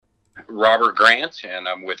Robert Grant, and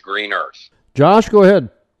I'm with Green Earth. Josh, go ahead.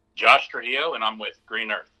 Josh Trujillo, and I'm with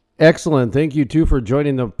Green Earth. Excellent. Thank you, too, for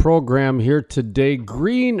joining the program here today.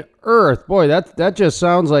 Green Earth. Boy, that just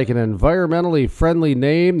sounds like an environmentally friendly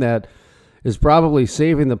name that is probably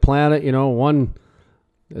saving the planet,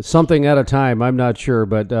 something at a time. I'm not sure.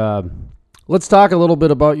 But let's talk a little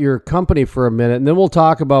bit about your company for a minute, and then we'll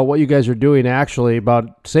talk about what you guys are doing actually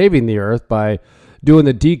about saving the earth by doing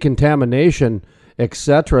the decontamination,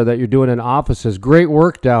 etc., that you're doing in offices. Great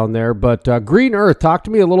work down there. But Green Earth, talk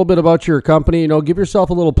to me a little bit about your company. Give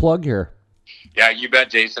yourself a little plug here. Yeah, you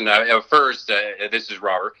bet, Jason. First, this is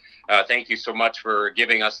Robert. Thank you so much for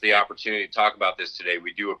giving us the opportunity to talk about this today.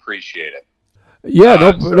 We do appreciate it. Yeah,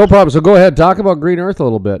 no problem. So go ahead, talk about Green Earth a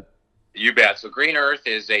little bit. You bet. So Green Earth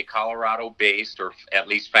is a Colorado-based, or at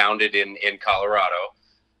least founded in Colorado.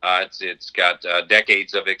 It's got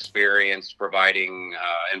decades of experience providing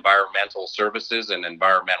environmental services and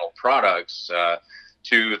environmental products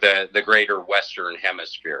to the greater Western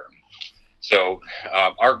Hemisphere. So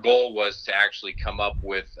our goal was to actually come up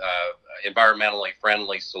with environmentally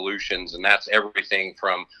friendly solutions, and that's everything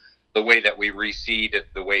from the way that we reseed,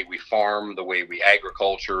 the way we farm, the way we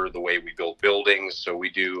agriculture, the way we build buildings. So we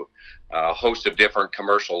do a host of different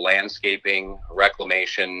commercial landscaping,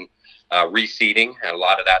 reclamation, reseeding, and a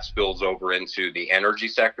lot of that spills over into the energy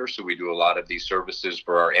sector. So we do a lot of these services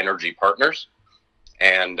for our energy partners.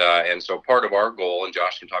 And so part of our goal, and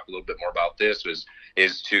Josh can talk a little bit more about this,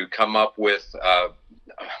 is to come up with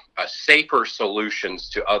safer solutions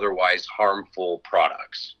to otherwise harmful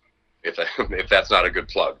products, if that's not a good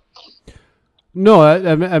plug. No,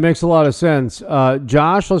 that makes a lot of sense.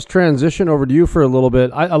 Josh, let's transition over to you for a little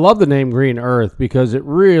bit. I love the name Green Earth because it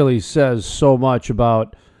really says so much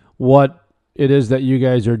about what it is that you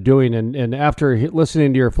guys are doing. And after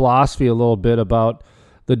listening to your philosophy a little bit about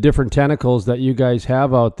the different tentacles that you guys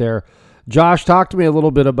have out there, Josh, talk to me a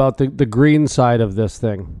little bit about the green side of this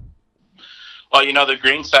thing. Well, the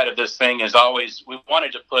green side of this thing is always, we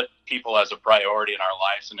wanted to put people as a priority in our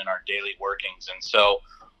lives and in our daily workings. And so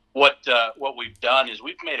what we've done is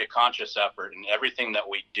we've made a conscious effort in everything that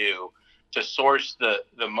we do to source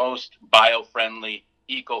the most bio-friendly,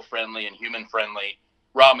 eco-friendly, and human-friendly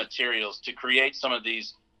raw materials to create some of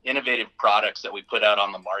these innovative products that we put out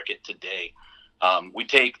on the market today. We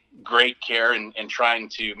take great care in trying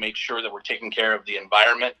to make sure that we're taking care of the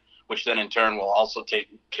environment, which then in turn will also take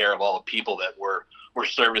care of all the people that we're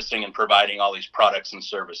servicing and providing all these products and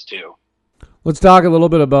service to. Let's talk a little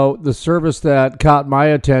bit about the service that caught my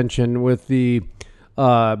attention with the,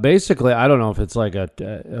 basically, I don't know if it's like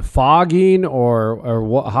a fogging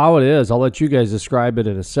or how it is. I'll let you guys describe it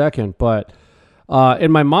in a second. But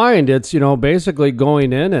in my mind, it's, basically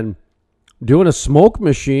going in and doing a smoke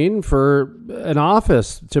machine for an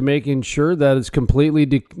office to making sure that it's completely,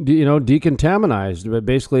 decontaminized. But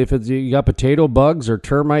basically, if you got potato bugs or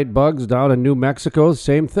termite bugs down in New Mexico,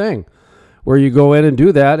 same thing, where you go in and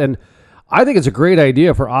do that. And I think it's a great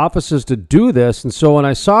idea for offices to do this. And so when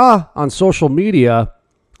I saw on social media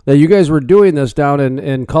that you guys were doing this down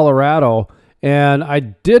in Colorado, and I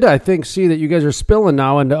think, see that you guys are spilling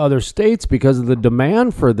now into other states because of the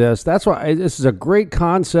demand for this. That's why this is a great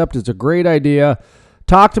concept. It's a great idea.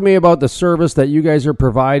 Talk to me about the service that you guys are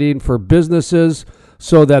providing for businesses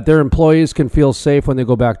so that their employees can feel safe when they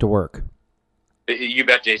go back to work. You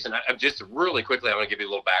bet, Jason. Just really quickly, I want to give you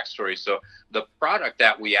a little backstory. So the product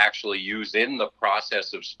that we actually use in the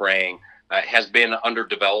process of spraying has been under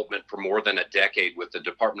development for more than a decade with the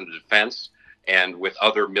Department of Defense and with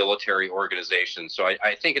other military organizations. So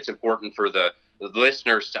I think it's important for the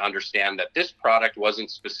listeners to understand that this product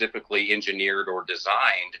wasn't specifically engineered or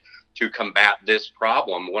designed to combat this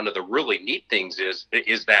problem. One of the really neat things is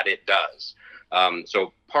that it does.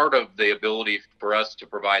 So part of the ability for us to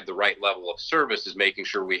provide the right level of service is making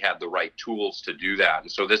sure we have the right tools to do that.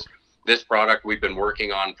 And so this product we've been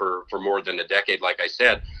working on for more than a decade, like I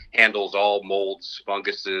said, handles all molds,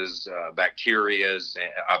 funguses, bacterias,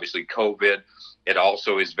 obviously COVID. It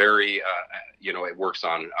also is very, it works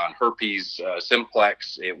on herpes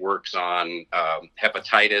simplex. It works on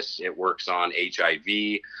hepatitis. It works on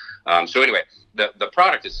HIV. So anyway, the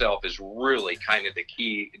product itself is really kind of the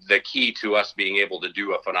key to us being able to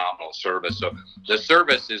do a phenomenal service. So the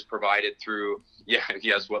service is provided through,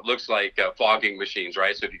 what looks like fogging machines,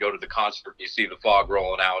 right? So if you go to the concert, you see the fog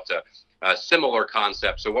rolling out, a similar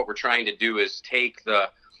concept. So what we're trying to do is take the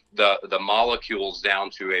molecules down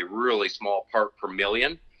to a really small part per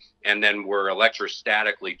million, and then we're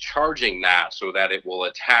electrostatically charging that so that it will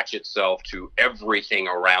attach itself to everything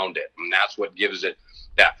around it. And that's what gives it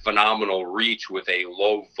that phenomenal reach with a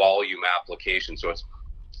low volume application. So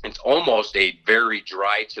It's almost a very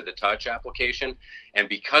dry to the touch application. And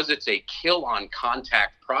because it's a kill on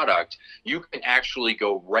contact product, you can actually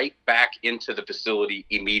go right back into the facility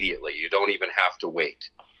immediately. You don't even have to wait.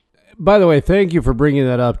 By the way, thank you for bringing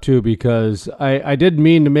that up too, because I did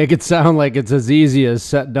mean to make it sound like it's as easy as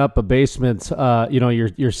setting up a basement,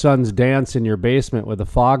 your son's dance in your basement with a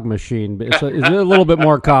fog machine. But it's a little bit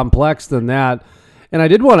more complex than that. And I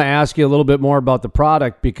did want to ask you a little bit more about the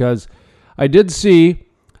product, because I did see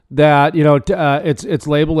that it's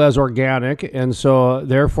labeled as organic, and so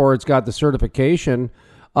therefore it's got the certification.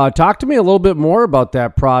 Talk to me a little bit more about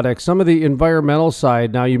that product, some of the environmental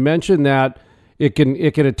side. Now, you mentioned that it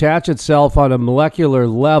can attach itself on a molecular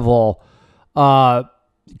level.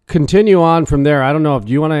 Continue on from there. I don't know if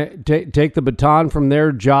you want to take the baton from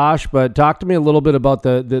there, Josh, but talk to me a little bit about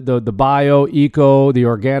the bio, eco, the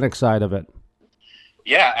organic side of it.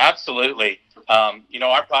 Yeah, absolutely.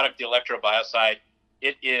 Our product, the Electrobiocide,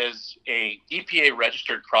 it is a EPA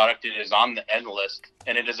registered product. It is on the N list,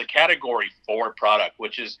 and it is a Category 4 product,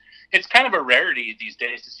 it's kind of a rarity these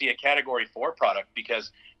days to see a Category 4 product,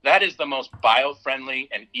 because that is the most bio-friendly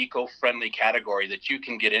and eco-friendly category that you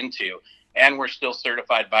can get into. And we're still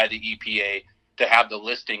certified by the EPA to have the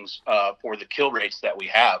listings for the kill rates that we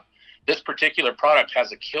have. This particular product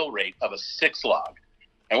has a kill rate of a 6 log.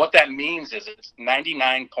 And what that means is it's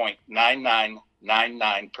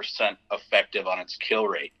 99.9999% effective on its kill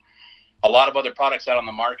rate. A lot of other products out on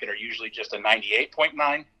the market are usually just a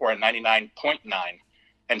 98.9 or a 99.9.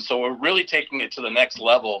 And so we're really taking it to the next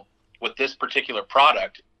level with this particular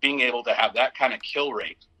product, being able to have that kind of kill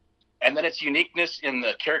rate. And then its uniqueness in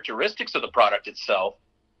the characteristics of the product itself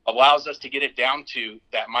allows us to get it down to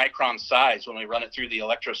that micron size when we run it through the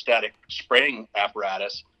electrostatic spraying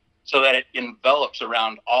apparatus, so that it envelops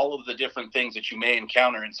around all of the different things that you may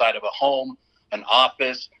encounter inside of a home, an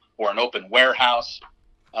office, or an open warehouse.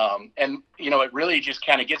 It really just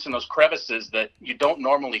kind of gets in those crevices that you don't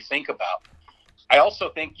normally think about. I also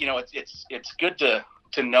think, it's good to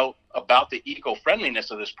note about the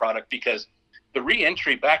eco-friendliness of this product, because the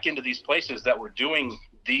re-entry back into these places that we're doing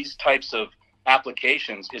these types of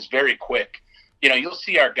applications is very quick. You'll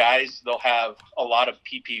see our guys, they'll have a lot of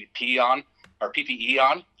PPE on,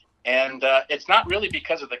 and it's not really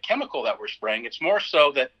because of the chemical that we're spraying. It's more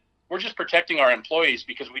so that we're just protecting our employees,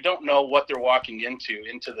 because we don't know what they're walking into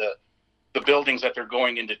the buildings that they're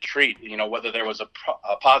going in to treat, whether there was a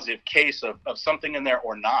positive case of something in there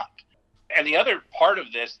or not. And the other part of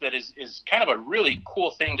this that is kind of a really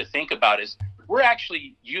cool thing to think about is we're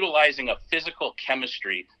actually utilizing a physical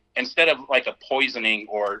chemistry instead of like a poisoning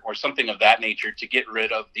or something of that nature to get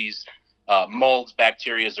rid of these molds,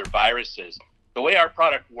 bacteria, or viruses. The way our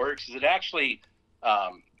product works is it actually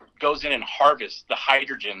goes in and harvests the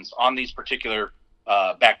hydrogens on these particular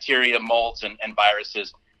bacteria, molds, and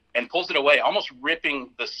viruses, and pulls it away, almost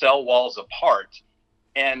ripping the cell walls apart.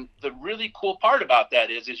 And the really cool part about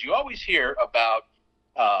that is you always hear about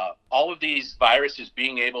all of these viruses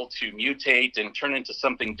being able to mutate and turn into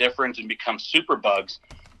something different and become superbugs.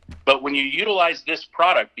 But when you utilize this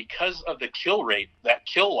product, because of the kill rate, that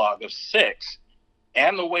kill log of 6,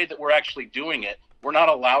 and the way that we're actually doing it, we're not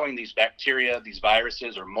allowing these bacteria, these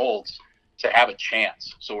viruses, or molds to have a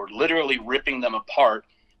chance. So we're literally ripping them apart,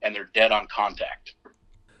 and they're dead on contact.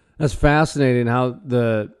 That's fascinating how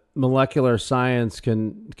the molecular science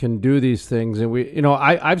can do these things. And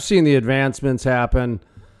I've seen the advancements happen,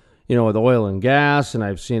 with oil and gas, and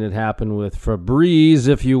I've seen it happen with Febreze,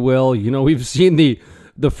 if you will. We've seen the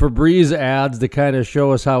Febreze ads to kind of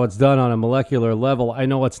show us how it's done on a molecular level. I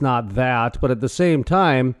know it's not that, but at the same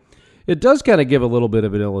time, it does kind of give a little bit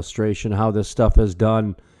of an illustration how this stuff is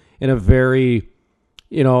done in a very,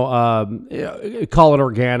 call it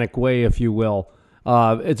organic way, if you will.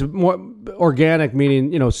 It's more organic,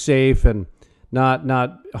 meaning, safe and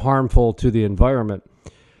not harmful to the environment.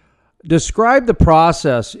 Describe the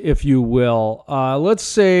process, if you will. Let's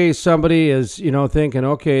say somebody is, thinking,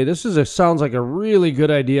 okay, this sounds like a really good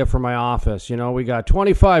idea for my office. We got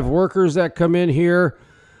 25 workers that come in here.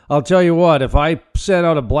 I'll tell you what, if I sent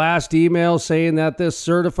out a blast email saying that this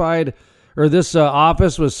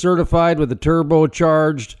office was certified with a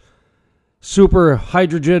turbocharged super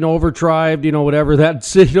hydrogen overdrive, whatever that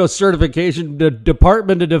certification, the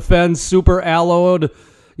Department of Defense super alloyed,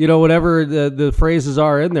 whatever the phrases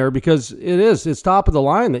are in there, because it's top of the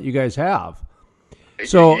line that you guys have.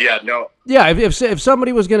 So if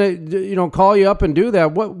somebody was going to call you up and do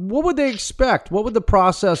that, what would they expect? What would the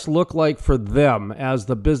process look like for them as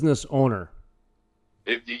the business owner?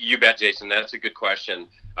 You bet, Jason. That's a good question.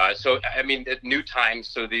 So, I mean, at new times,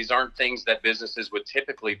 so these aren't things that businesses would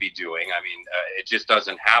typically be doing. I mean, it just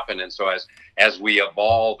doesn't happen. And so, as we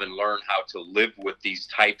evolve and learn how to live with these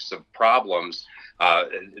types of problems, uh,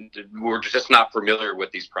 we're just not familiar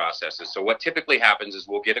with these processes. So, what typically happens is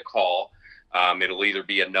we'll get a call. It'll either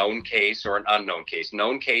be a known case or an unknown case.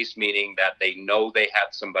 Known case meaning that they know they had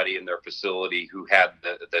somebody in their facility who had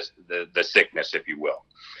the sickness, if you will.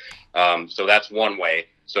 So that's one way.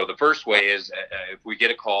 So the first way is if we get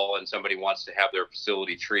a call and somebody wants to have their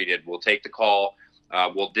facility treated, we'll take the call,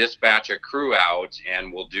 we'll dispatch a crew out,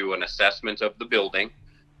 and we'll do an assessment of the building.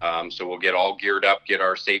 So we'll get all geared up, get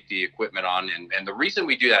our safety equipment on. And the reason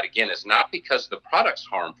we do that, again, is not because the product's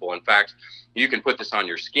harmful. In fact, you can put this on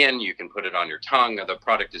your skin, you can put it on your tongue. The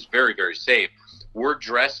product is very, very safe. We're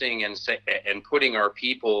dressing and putting our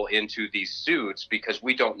people into these suits because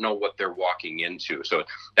we don't know what they're walking into. So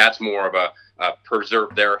that's more of a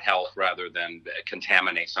preserve their health rather than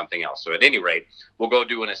contaminate something else. So at any rate, we'll go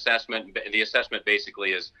do an assessment. The assessment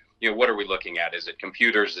basically is, what are we looking at? Is it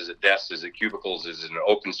computers? Is it desks? Is it cubicles? Is it an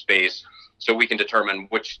open space? So we can determine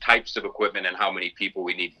which types of equipment and how many people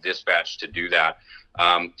we need to dispatch to do that.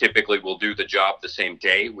 Typically, we'll do the job the same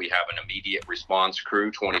day. We have an immediate response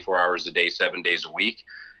crew 24 hours a day, 7 days a week.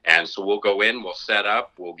 And so we'll go in, we'll set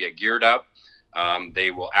up, we'll get geared up.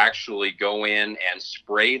 They will actually go in and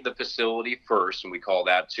spray the facility first, and we call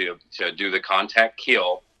that to do the contact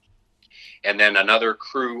kill. And then another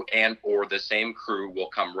crew and or the same crew will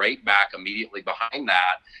come right back immediately behind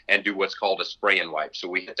that and do what's called a spray and wipe. So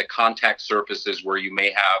we hit the contact surfaces where you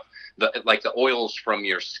may have the oils from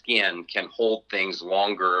your skin can hold things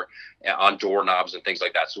longer on doorknobs and things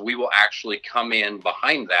like that. So we will actually come in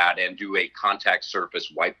behind that and do a contact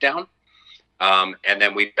surface wipe down. And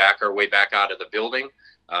then we back our way back out of the building.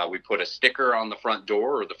 We put a sticker on the front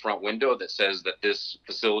door or the front window that says that this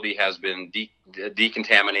facility has been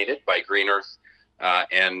decontaminated by Green Earth,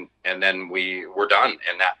 and then we're done.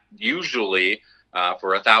 And that usually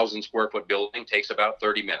for 1,000 square foot building takes about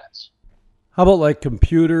 30 minutes. How about like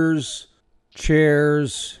computers,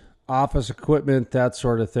 chairs, office equipment, that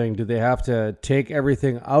sort of thing? Do they have to take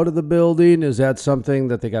everything out of the building? Is that something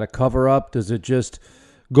that they got to cover up? Does it just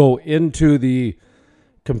go into the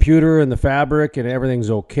computer and the fabric and everything's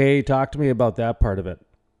okay? Talk to me about that part of it.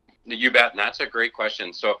 You bet. And that's a great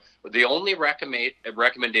question. So the only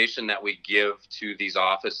recommendation that we give to these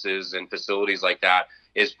offices and facilities like that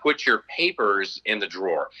is put your papers in the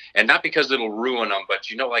drawer. And not because it'll ruin them, but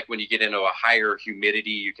like when you get into a higher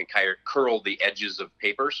humidity, you can kind of curl the edges of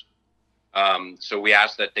papers. So we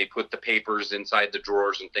ask that they put the papers inside the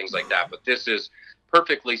drawers and things like that. But this is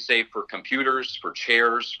perfectly safe for computers, for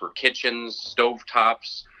chairs, for kitchens,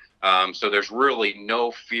 stovetops. So there's really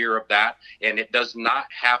no fear of that. And it does not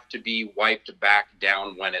have to be wiped back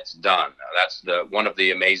down when it's done. That's one of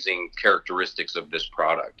the amazing characteristics of this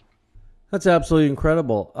product. That's absolutely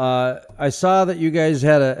incredible. I saw that you guys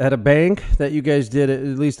had a bank that you guys did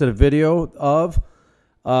at least a video of.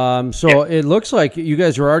 So It looks like you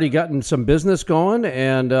guys are already gotten some business going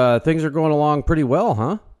and things are going along pretty well,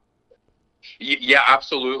 huh? Yeah,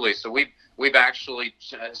 absolutely. So we've actually,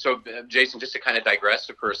 Jason, just to kind of digress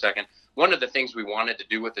for a second, one of the things we wanted to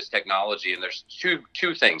do with this technology, and there's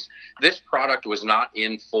two things. This product was not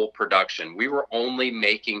in full production. We were only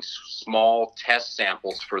making small test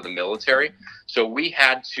samples for the military. So we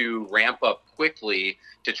had to ramp up quickly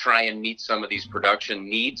to try and meet some of these production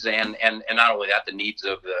needs and not only that, the needs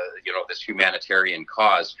of this humanitarian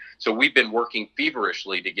cause. So we've been working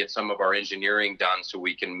feverishly to get some of our engineering done so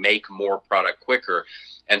we can make more product quicker.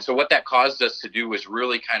 And so what that caused us to do was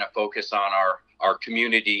really kind of focus on our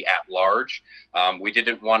community at large. We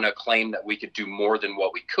didn't want to claim that we could do more than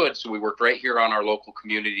what we could. So we worked right here on our local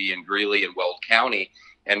community in Greeley and Weld County.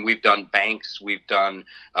 And we've done banks, we've done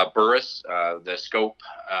Burris, the scope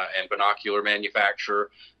and binocular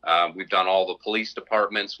manufacturer. We've done all the police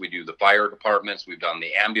departments. We do the fire departments. We've done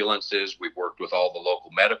the ambulances. We've worked with all the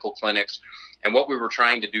local medical clinics. And what we were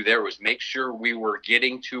trying to do there was make sure we were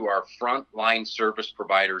getting to our frontline service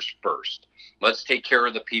providers first. Let's take care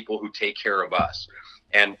of the people who take care of us.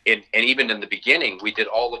 And even in the beginning, we did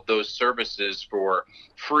all of those services for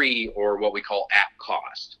free or what we call at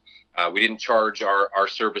cost. We didn't charge our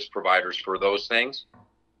service providers for those things.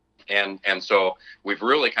 And so we've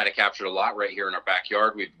really kind of captured a lot right here in our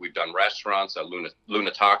backyard. We've done restaurants.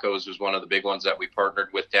 Luna Tacos was one of the big ones that we partnered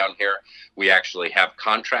with down here. We actually have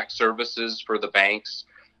contract services for the banks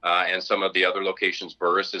and some of the other locations.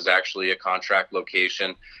 Burris is actually a contract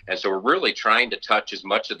location. And so we're really trying to touch as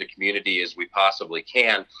much of the community as we possibly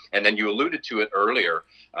can. And then you alluded to it earlier.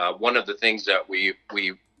 One of the things that we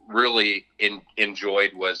really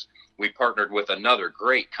enjoyed was we partnered with another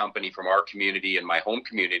great company from our community and my home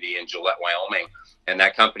community in Gillette, Wyoming, and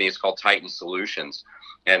that company is called Titan Solutions.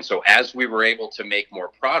 And so as we were able to make more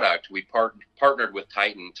product, we partnered with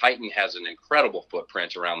Titan. Titan has an incredible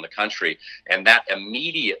footprint around the country, and that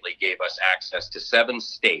immediately gave us access to 7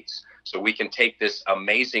 states. So we can take this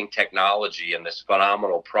amazing technology and this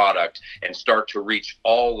phenomenal product and start to reach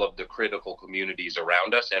all of the critical communities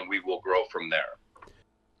around us, and we will grow from there.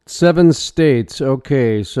 7 states.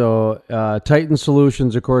 Okay, so Titan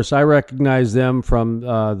Solutions, of course, I recognize them from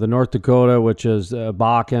the North Dakota, which is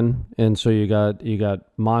Bakken, and so you got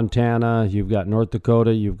Montana, you've got North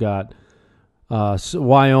Dakota, you've got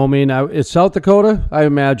Wyoming. Is South Dakota? I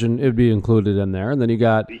imagine it'd be included in there, and then you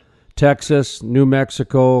got Texas, New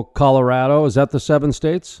Mexico, Colorado. Is that the 7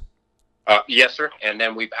 states? Yes, sir. And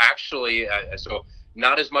then we've actually so.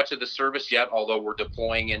 Not as much of the service yet, although we're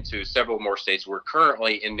deploying into several more states. We're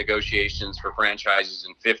currently in negotiations for franchises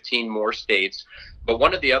in 15 more states. But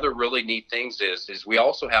one of the other really neat things is we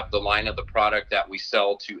also have the line of the product that we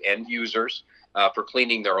sell to end users for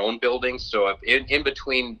cleaning their own buildings. So if in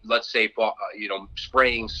between, let's say,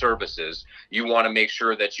 spraying services, you want to make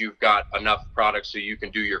sure that you've got enough product so you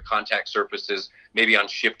can do your contact surfaces maybe on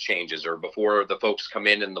shift changes or before the folks come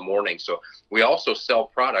in the morning. So we also sell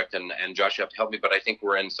product, and Josh, you have to help me, but I think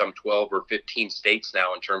we're in some 12 or 15 states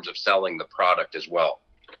now in terms of selling the product as well.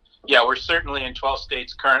 Yeah, we're certainly in 12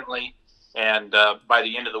 states currently, and by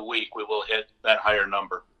the end of the week, we will hit that higher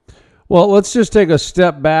number. Well, let's just take a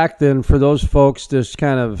step back then for those folks just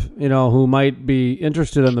kind of, who might be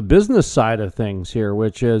interested in the business side of things here,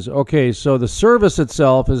 which is, okay, so the service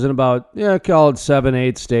itself is in about, call it 7,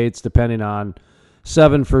 8 states, depending on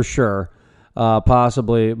 7 for sure,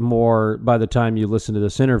 possibly more by the time you listen to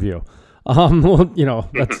this interview. That's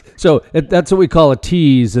what we call a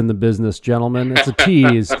tease in the business, gentlemen. It's a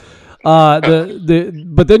tease.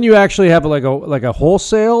 But then you actually have like a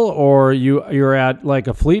wholesale, or you're at like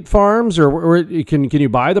a Fleet Farms, or can you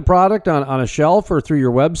buy the product on a shelf or through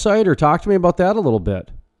your website, or talk to me about that a little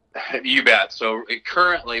bit. You bet. So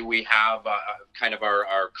currently we have kind of our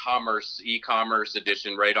e-commerce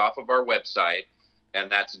edition right off of our website, and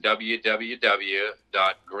that's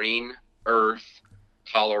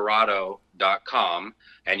www.greenearthcolorado.com,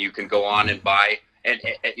 and you can go on and buy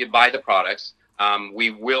the products.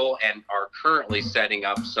 We will and are currently setting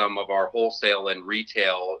up some of our wholesale and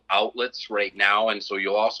retail outlets right now, and so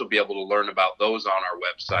you'll also be able to learn about those on our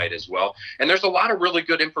website as well. And there's a lot of really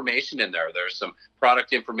good information in there. There's some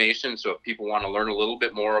product information, so if people want to learn a little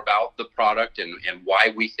bit more about the product and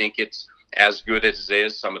why we think it's as good as it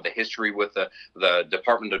is, some of the history with the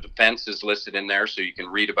Department of Defense is listed in there, so you can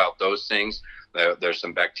read about those things. There's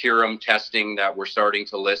some bacterium testing that we're starting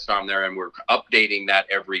to list on there, and we're updating that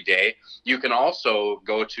every day. You can also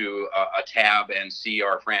go to a tab and see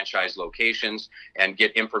our franchise locations and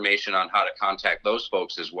get information on how to contact those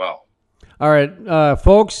folks as well. All right,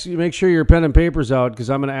 folks, you make sure your pen and paper's out, because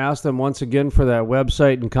I'm going to ask them once again for that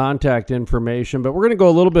website and contact information. But we're going to go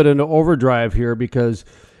a little bit into overdrive here, because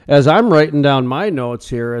as I'm writing down my notes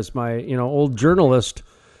here as my old journalist,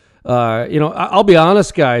 I'll be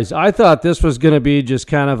honest, guys, I thought this was going to be just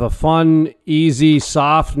kind of a fun, easy,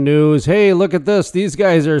 soft news. Hey, look at this. These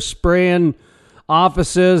guys are spraying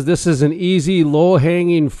offices. This is an easy,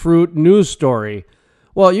 low-hanging fruit news story.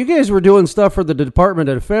 Well, you guys were doing stuff for the Department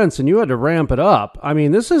of Defense, and you had to ramp it up. I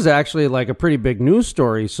mean, this is actually like a pretty big news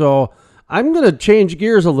story. So I'm going to change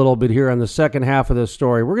gears a little bit here on the second half of this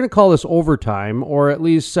story. We're going to call this overtime, or at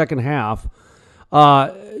least second half.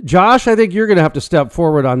 Josh, I think you're going to have to step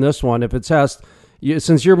forward on this one. If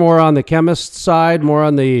since you're more on the chemist side, more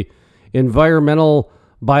on the environmental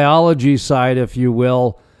biology side, if you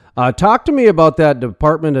will, talk to me about that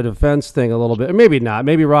Department of Defense thing a little bit. Maybe not.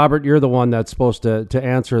 Maybe, Robert, you're the one that's supposed to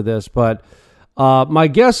answer this. But my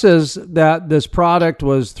guess is that this product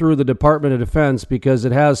was through the Department of Defense because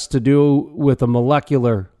it has to do with a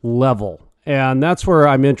molecular level. And that's where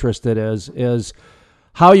I'm interested is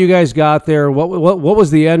how you guys got there. What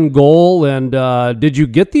was the end goal? And did you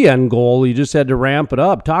get the end goal? You just had to ramp it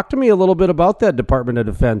up. Talk to me a little bit about that Department of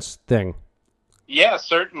Defense thing. Yeah,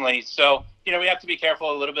 certainly. So, we have to be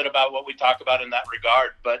careful a little bit about what we talk about in that regard.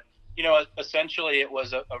 But, essentially it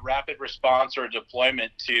was a rapid response or a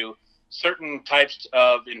deployment to certain types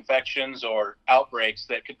of infections or outbreaks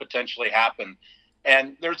that could potentially happen.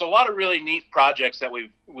 And there's a lot of really neat projects that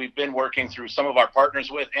we've been working through some of our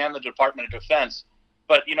partners with and the Department of Defense.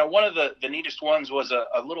 But, one of the neatest ones was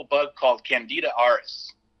a little bug called Candida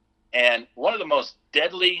auris. And one of the most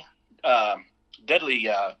deadly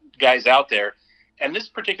guys out there. And this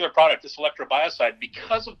particular product, this electrobiocide,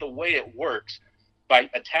 because of the way it works, by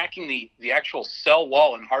attacking the actual cell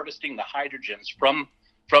wall and harvesting the hydrogens from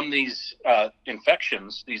these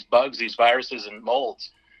infections, these bugs, these viruses and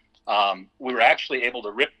molds, we were actually able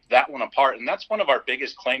to rip that one apart. And that's one of our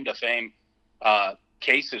biggest claim to fame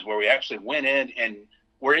cases, where we actually went in and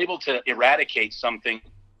were able to eradicate something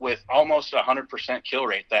with almost 100% kill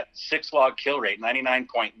rate, that 6-log kill rate,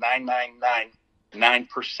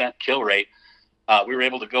 99.9999% kill rate. We were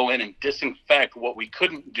able to go in and disinfect what we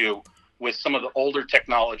couldn't do with some of the older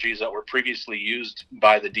technologies that were previously used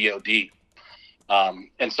by the DoD.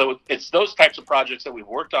 And so it's those types of projects that we've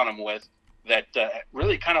worked on them with that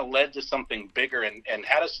really kind of led to something bigger and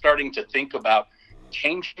had us starting to think about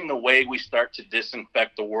changing the way we start to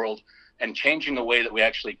disinfect the world and changing the way that we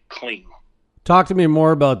actually clean. Talk to me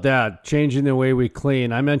more about that, changing the way we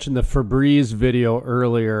clean. I mentioned the Febreze video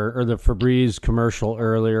earlier, or the Febreze commercial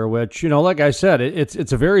earlier, which, like I said,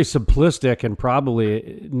 it's a very simplistic and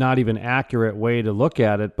probably not even accurate way to look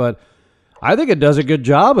at it, but I think it does a good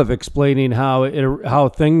job of explaining how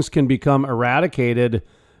things can become eradicated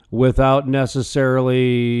without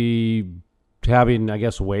necessarily having, I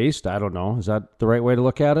guess, waste. I don't know. Is that the right way to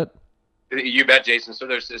look at it? You bet, Jason. So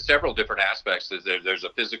there's several different aspects. There's a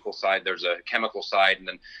physical side, there's a chemical side,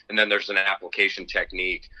 and then there's an application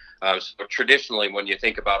technique. So traditionally, when you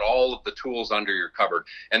think about all of the tools under your cupboard,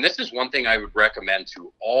 and this is one thing I would recommend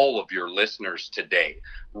to all of your listeners today,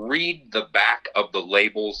 read the back of the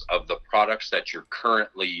labels of the products that you're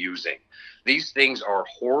currently using. These things are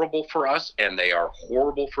horrible for us, and they are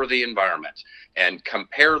horrible for the environment. And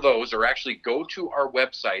compare those, or actually go to our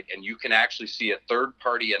website, and you can actually see a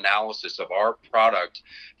third-party analysis of our product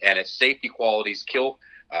and its safety qualities,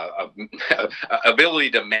 ability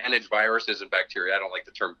to manage viruses and bacteria. I don't like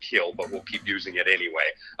the term kill, but we'll keep using it anyway.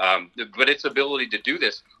 But its ability to do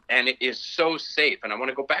this, and it is so safe. And I want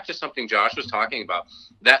to go back to something Josh was talking about,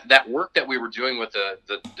 that work that we were doing with the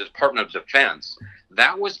Department of Defense.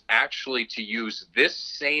 That was actually to use this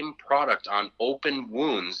same product on open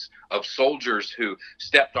wounds of soldiers who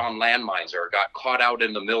stepped on landmines or got caught out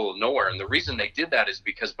in the middle of nowhere. And the reason they did that is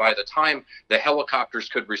because by the time the helicopters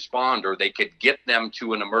could respond or they could get them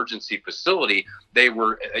to an emergency facility, they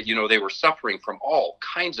were suffering from all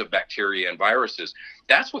kinds of bacteria and viruses.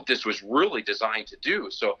 That's what this was really designed to do.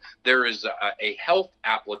 So there is a health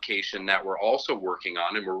application that we're also working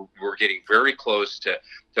on, and we're getting very close to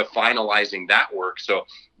finalizing that work. So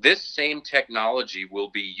this same technology will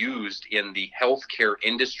be used in the healthcare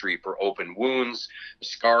industry for open wounds,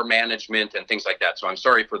 scar management, and things like that. So I'm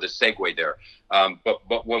sorry for the segue there.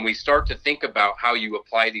 But when we start to think about how you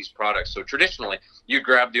apply these products, so traditionally you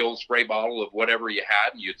grab the old spray bottle of whatever you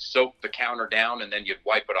had, and you'd soak the counter down, and then you'd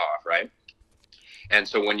wipe it off, right? And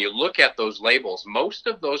so when you look at those labels, most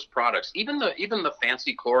of those products, even the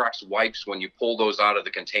fancy Clorox wipes, when you pull those out of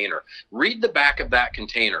the container, read the back of that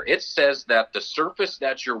container. It says that the surface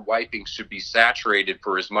that you're wiping should be saturated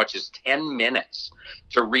for as much as 10 minutes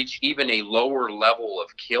to reach even a lower level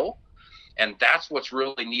of kill. And that's what's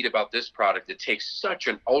really neat about this product. It takes such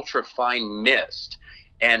an ultra fine mist,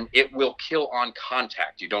 and it will kill on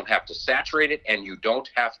contact. You don't have to saturate it, and you don't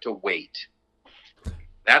have to wait.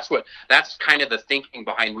 That's kind of the thinking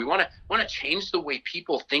behind. We want to change the way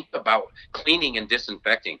people think about cleaning and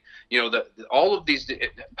disinfecting. All of these.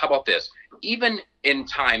 How about this? Even in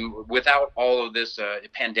time without all of this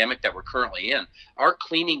pandemic that we're currently in, our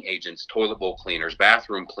cleaning agents, toilet bowl cleaners,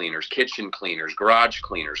 bathroom cleaners, kitchen cleaners, garage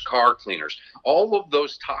cleaners, car cleaners, all of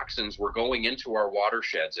those toxins were going into our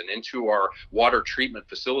watersheds and into our water treatment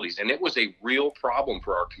facilities, and it was a real problem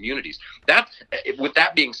for our communities. With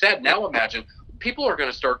that being said, now imagine people are going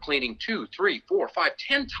to start cleaning 2, 3, 4, 5,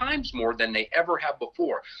 10 times more than they ever have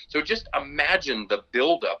before. So just imagine the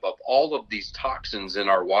buildup of all of these toxins in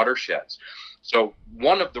our watersheds. So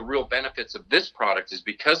one of the real benefits of this product is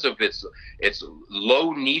because of its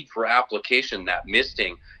low need for application, that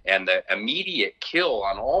misting, and the immediate kill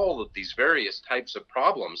on all of these various types of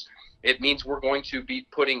problems, it means we're going to be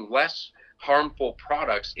putting less harmful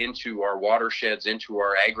products into our watersheds, into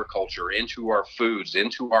our agriculture, into our foods,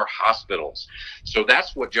 into our hospitals. So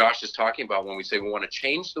that's what Josh is talking about when we say we want to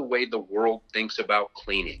change the way the world thinks about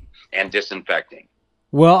cleaning and disinfecting.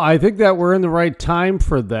 Well, I think that we're in the right time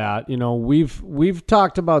for that. We've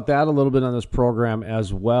talked about that a little bit on this program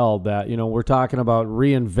as well, that, we're talking about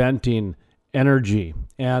reinventing energy.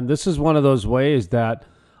 And this is one of those ways that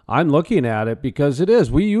I'm looking at it, because it is.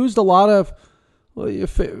 We used a lot of,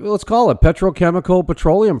 let's call it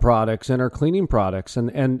petroleum products in our cleaning products,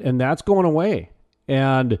 and that's going away.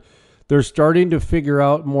 And they're starting to figure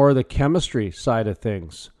out more of the chemistry side of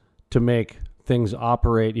things to make things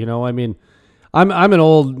operate. I'm an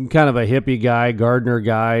old kind of a hippie guy, gardener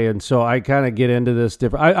guy, and so I kind of get into this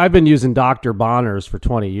different. I've been using Dr. Bonner's for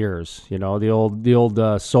 20 years. You know, the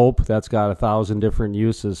old soap that's got 1,000 different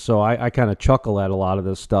uses. So I kind of chuckle at a lot of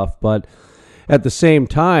this stuff, but at the same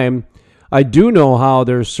time, I do know how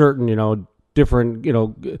there's certain, different,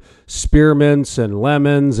 spearmints and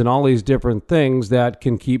lemons and all these different things that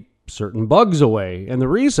can keep certain bugs away. And the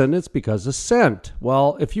reason it's because of scent.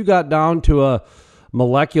 Well, if you got down to a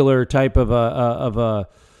molecular type of a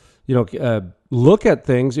look at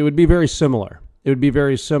things, it would be very similar.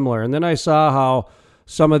 And then I saw how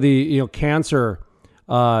some of the, cancer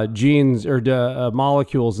genes or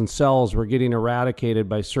molecules and cells were getting eradicated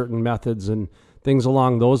by certain methods and things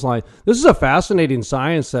along those lines. This is a fascinating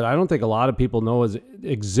science that I don't think a lot of people know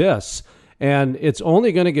exists, and it's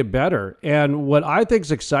only going to get better. And what I think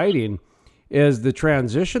is exciting is the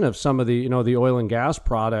transition of some of the, the oil and gas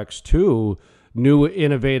products to new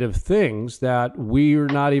innovative things that we're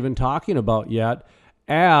not even talking about yet,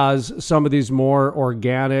 as some of these more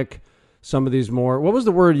organic, some of these more, what was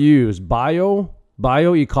the word you used?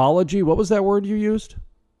 Bioecology? What was that word you used?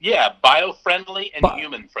 Yeah, bio-friendly and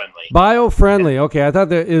human-friendly. Bio-friendly. Okay, I thought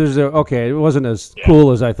that it was it wasn't as cool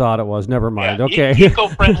as I thought it was. Never mind. Yeah. Okay.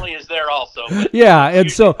 Eco-friendly is there also. Yeah,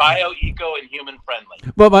 and so bio, eco, and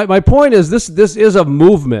human-friendly. But my point is this is a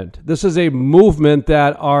movement. This is a movement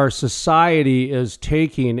that our society is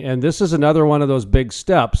taking, and this is another one of those big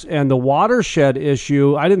steps. And the watershed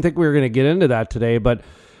issue, I didn't think we were going to get into that today, but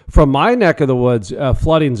from my neck of the woods,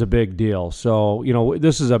 flooding's a big deal. So,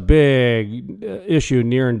 this is a big issue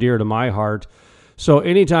near and dear to my heart. So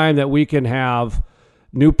anytime that we can have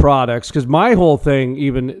new products, because my whole thing,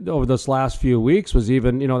 even over this last few weeks, was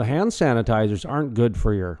even, the hand sanitizers aren't good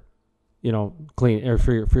for your, clean or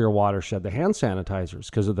for your watershed, the hand sanitizers,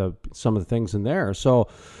 because of some of the things in there. So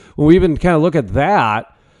when we even kind of look at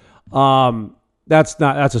that, that's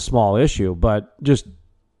a small issue, but just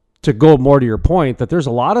to go more to your point, that there's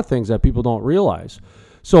a lot of things that people don't realize.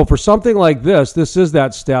 So for something like this is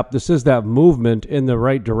that step, this is that movement in the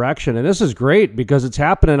right direction. And this is great because it's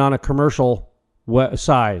happening on a commercial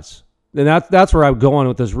size. And that's where I'm going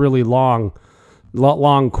with this really long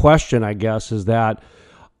question, I guess, is that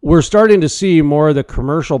we're starting to see more of the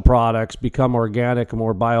commercial products become organic,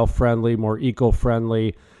 more bio-friendly, more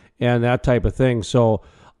eco-friendly, and that type of thing. So,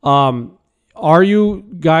 are you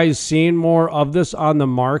guys seeing more of this on the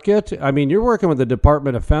market? I mean, you're working with the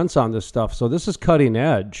Department of Defense on this stuff, so this is cutting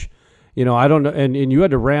edge. I don't know, and you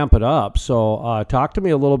had to ramp it up. So talk to me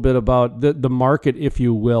a little bit about the market, if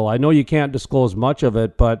you will. I know you can't disclose much of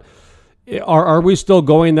it, but are we still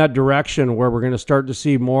going that direction where we're going to start to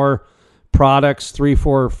see more products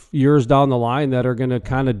 3-4 years down the line that are going to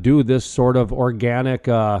kind of do this sort of organic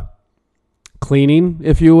cleaning,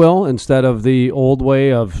 if you will, instead of the old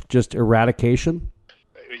way of just eradication?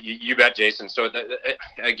 You bet, Jason. So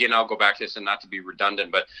again, I'll go back to this, and not to be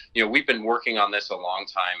redundant, but we've been working on this a long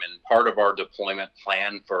time, and part of our deployment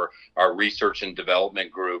plan for our research and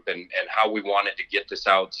development group, and how we wanted to get this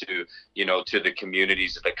out to to the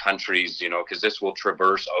communities of the countries, because this will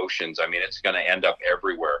traverse oceans. I mean, it's going to end up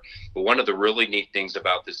everywhere. But one of the really neat things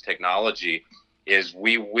about this technology is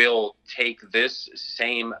we will take this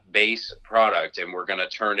same base product and we're going to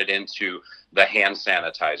turn it into the hand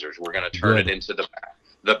sanitizers. We're going to turn it into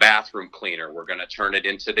the bathroom cleaner. We're going to turn it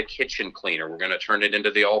into the kitchen cleaner. We're going to turn it into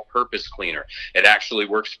the all-purpose cleaner. It actually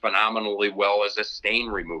works phenomenally well as a stain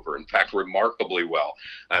remover. In fact, remarkably well.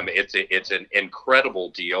 It's an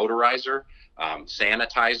incredible deodorizer,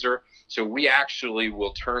 sanitizer. So we actually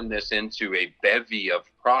will turn this into a bevy of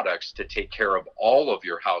products to take care of all of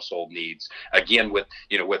your household needs. Again, with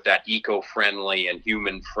that eco-friendly and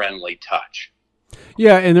human-friendly touch.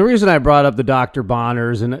 Yeah, and the reason I brought up the Dr.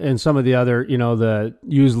 Bonner's and some of the other, the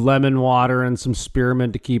use lemon water and some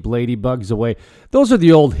spearmint to keep ladybugs away, those are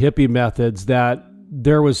the old hippie methods that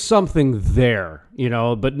there was something there,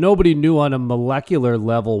 but nobody knew on a molecular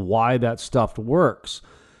level why that stuff works.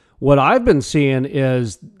 What I've been seeing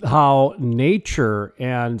is how nature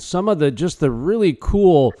and some of the really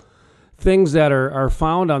cool things that are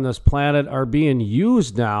found on this planet are being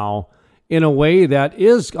used now in a way that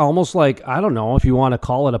is almost like, I don't know if you want to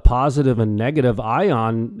call it a positive and negative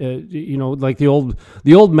ion, like the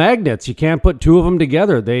old magnets. You can't put two of them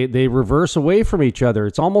together. They reverse away from each other.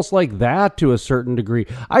 It's almost like that to a certain degree.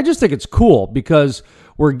 I just think it's cool because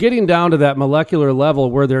we're getting down to that molecular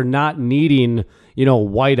level where they're not needing,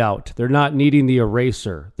 whiteout. They're not needing the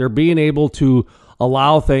eraser. They're being able to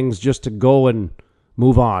allow things just to go and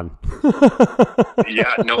move on.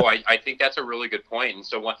 Yeah, no, I think that's a really good point. And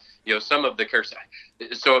so, some of the curse.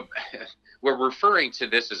 So we're referring to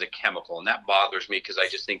this as a chemical, and that bothers me because I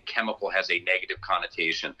just think chemical has a negative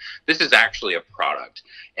connotation. This is actually a product.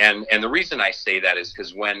 And the reason I say that is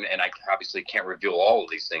because and I obviously can't reveal all of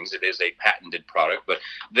these things, it is a patented product, but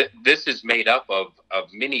this is made up of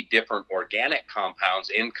many different organic compounds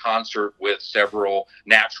in concert with several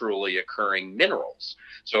naturally occurring minerals.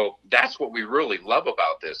 So that's what we really love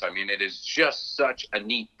about this. I mean, it is just such a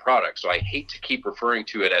neat product. So I hate to keep referring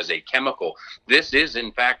to it as a chemical. This is,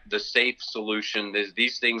 in fact, the safe solution.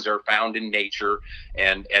 These things are found in nature,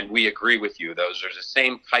 and we agree with you. Those are the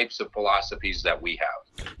same types of philosophies that we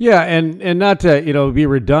have. Yeah, and not to be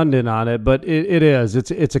redundant on it, but it is.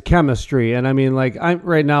 It's a chemistry, and I mean, like I'm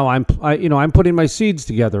putting my seeds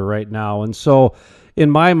together right now, and so in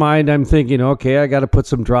my mind, I'm thinking, okay, I got to put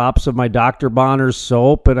some drops of my Dr. Bonner's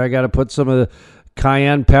soap, and I got to put some of the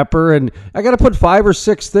cayenne pepper, and I got to put 5 or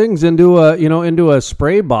 6 things into a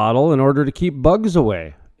spray bottle in order to keep bugs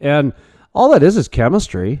away. And all that is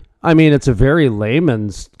chemistry. I mean, it's a very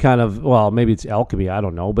layman's kind of, well, maybe it's alchemy, I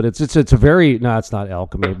don't know, but it's a very, no, it's not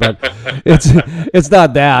alchemy, but it's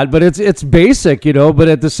not that, but it's basic, but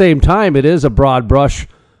at the same time, it is a broad brush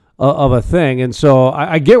of a thing. And so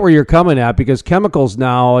I get where you're coming at, because chemicals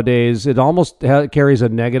nowadays, it almost carries a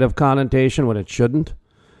negative connotation when it shouldn't.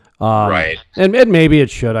 Right. And maybe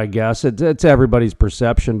it should, I guess. It's everybody's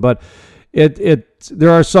perception, but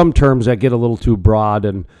there are some terms that get a little too broad,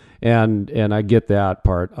 and I get that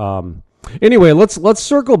part. Anyway, let's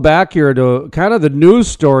circle back here to kind of the news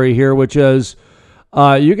story here, which is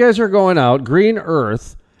you guys are going out, Green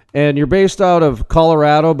Earth, and you're based out of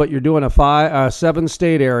Colorado, but you're doing a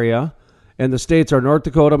 7-state area, and the states are North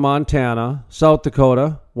Dakota, Montana, South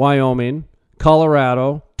Dakota, Wyoming,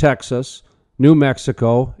 Colorado, Texas, New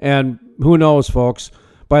Mexico, and who knows, folks,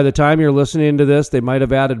 by the time you're listening to this, they might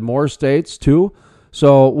have added more states too.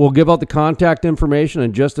 So we'll give out the contact information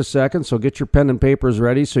in just a second, so get your pen and papers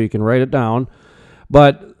ready so you can write it down.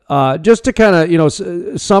 But just to kind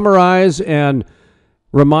of summarize and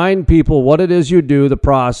remind people what it is you do, the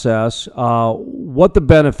process, what the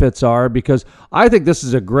benefits are, because I think this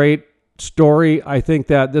is a great story. I think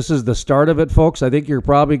that this is the start of it, folks. I think you're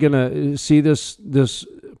probably going to see this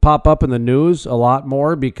pop up in the news a lot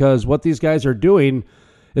more, because what these guys are doing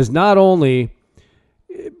is not only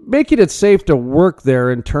making it safe to work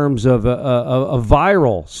there in terms of a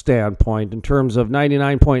viral standpoint, in terms of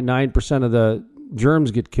 99.9% of the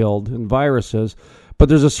germs get killed in viruses, but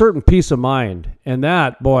there's a certain peace of mind, and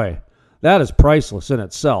that is priceless in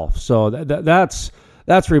itself. So that's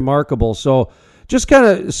remarkable. So just kind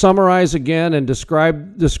of summarize again and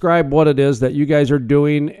describe what it is that you guys are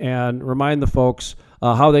doing, and remind the folks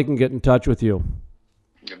how they can get in touch with you.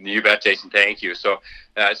 You bet, Jason. Thank you. So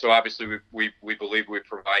obviously we believe we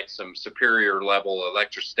provide some superior level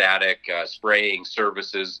electrostatic spraying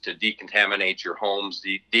services to decontaminate your homes,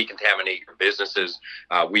 decontaminate your businesses.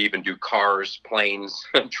 We even do cars, planes,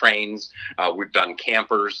 trains. We've done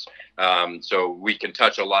campers. So we can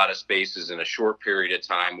touch a lot of spaces in a short period of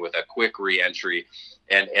time with a quick reentry.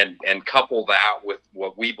 And couple that with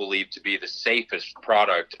what we believe to be the safest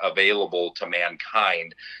product available to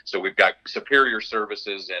mankind. So we've got superior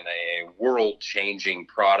services and a world-changing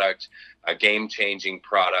product, a game-changing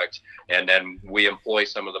product, and then we employ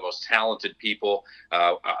some of the most talented people.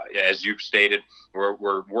 As you've stated,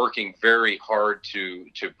 we're working very hard to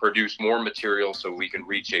produce more material so we can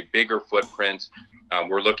reach a bigger footprint.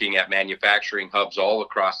 We're looking at manufacturing hubs all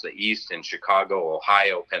across the East, in Chicago,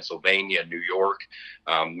 Ohio, Pennsylvania, New York,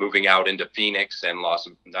 moving out into Phoenix and Los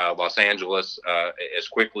Angeles as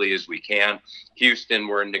quickly as we can. Houston,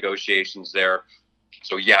 we're in negotiations there.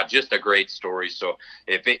 So yeah, just a great story. So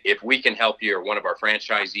if we can help you, or one of our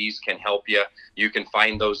franchisees can help you, you can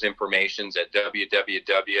find those informations at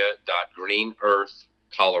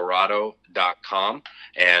www.greenearthcolorado.com.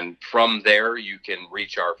 And from there, you can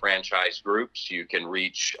reach our franchise groups. You can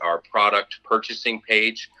reach our product purchasing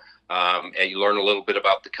page. And you learn a little bit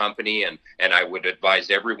about the company, and I would advise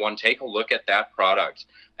everyone, take a look at that product.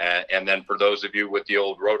 And then for those of you with the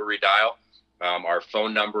old rotary dial, our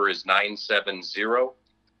phone number is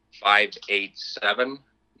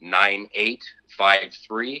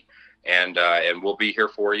 970-587-9853, and we'll be here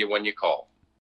for you when you call.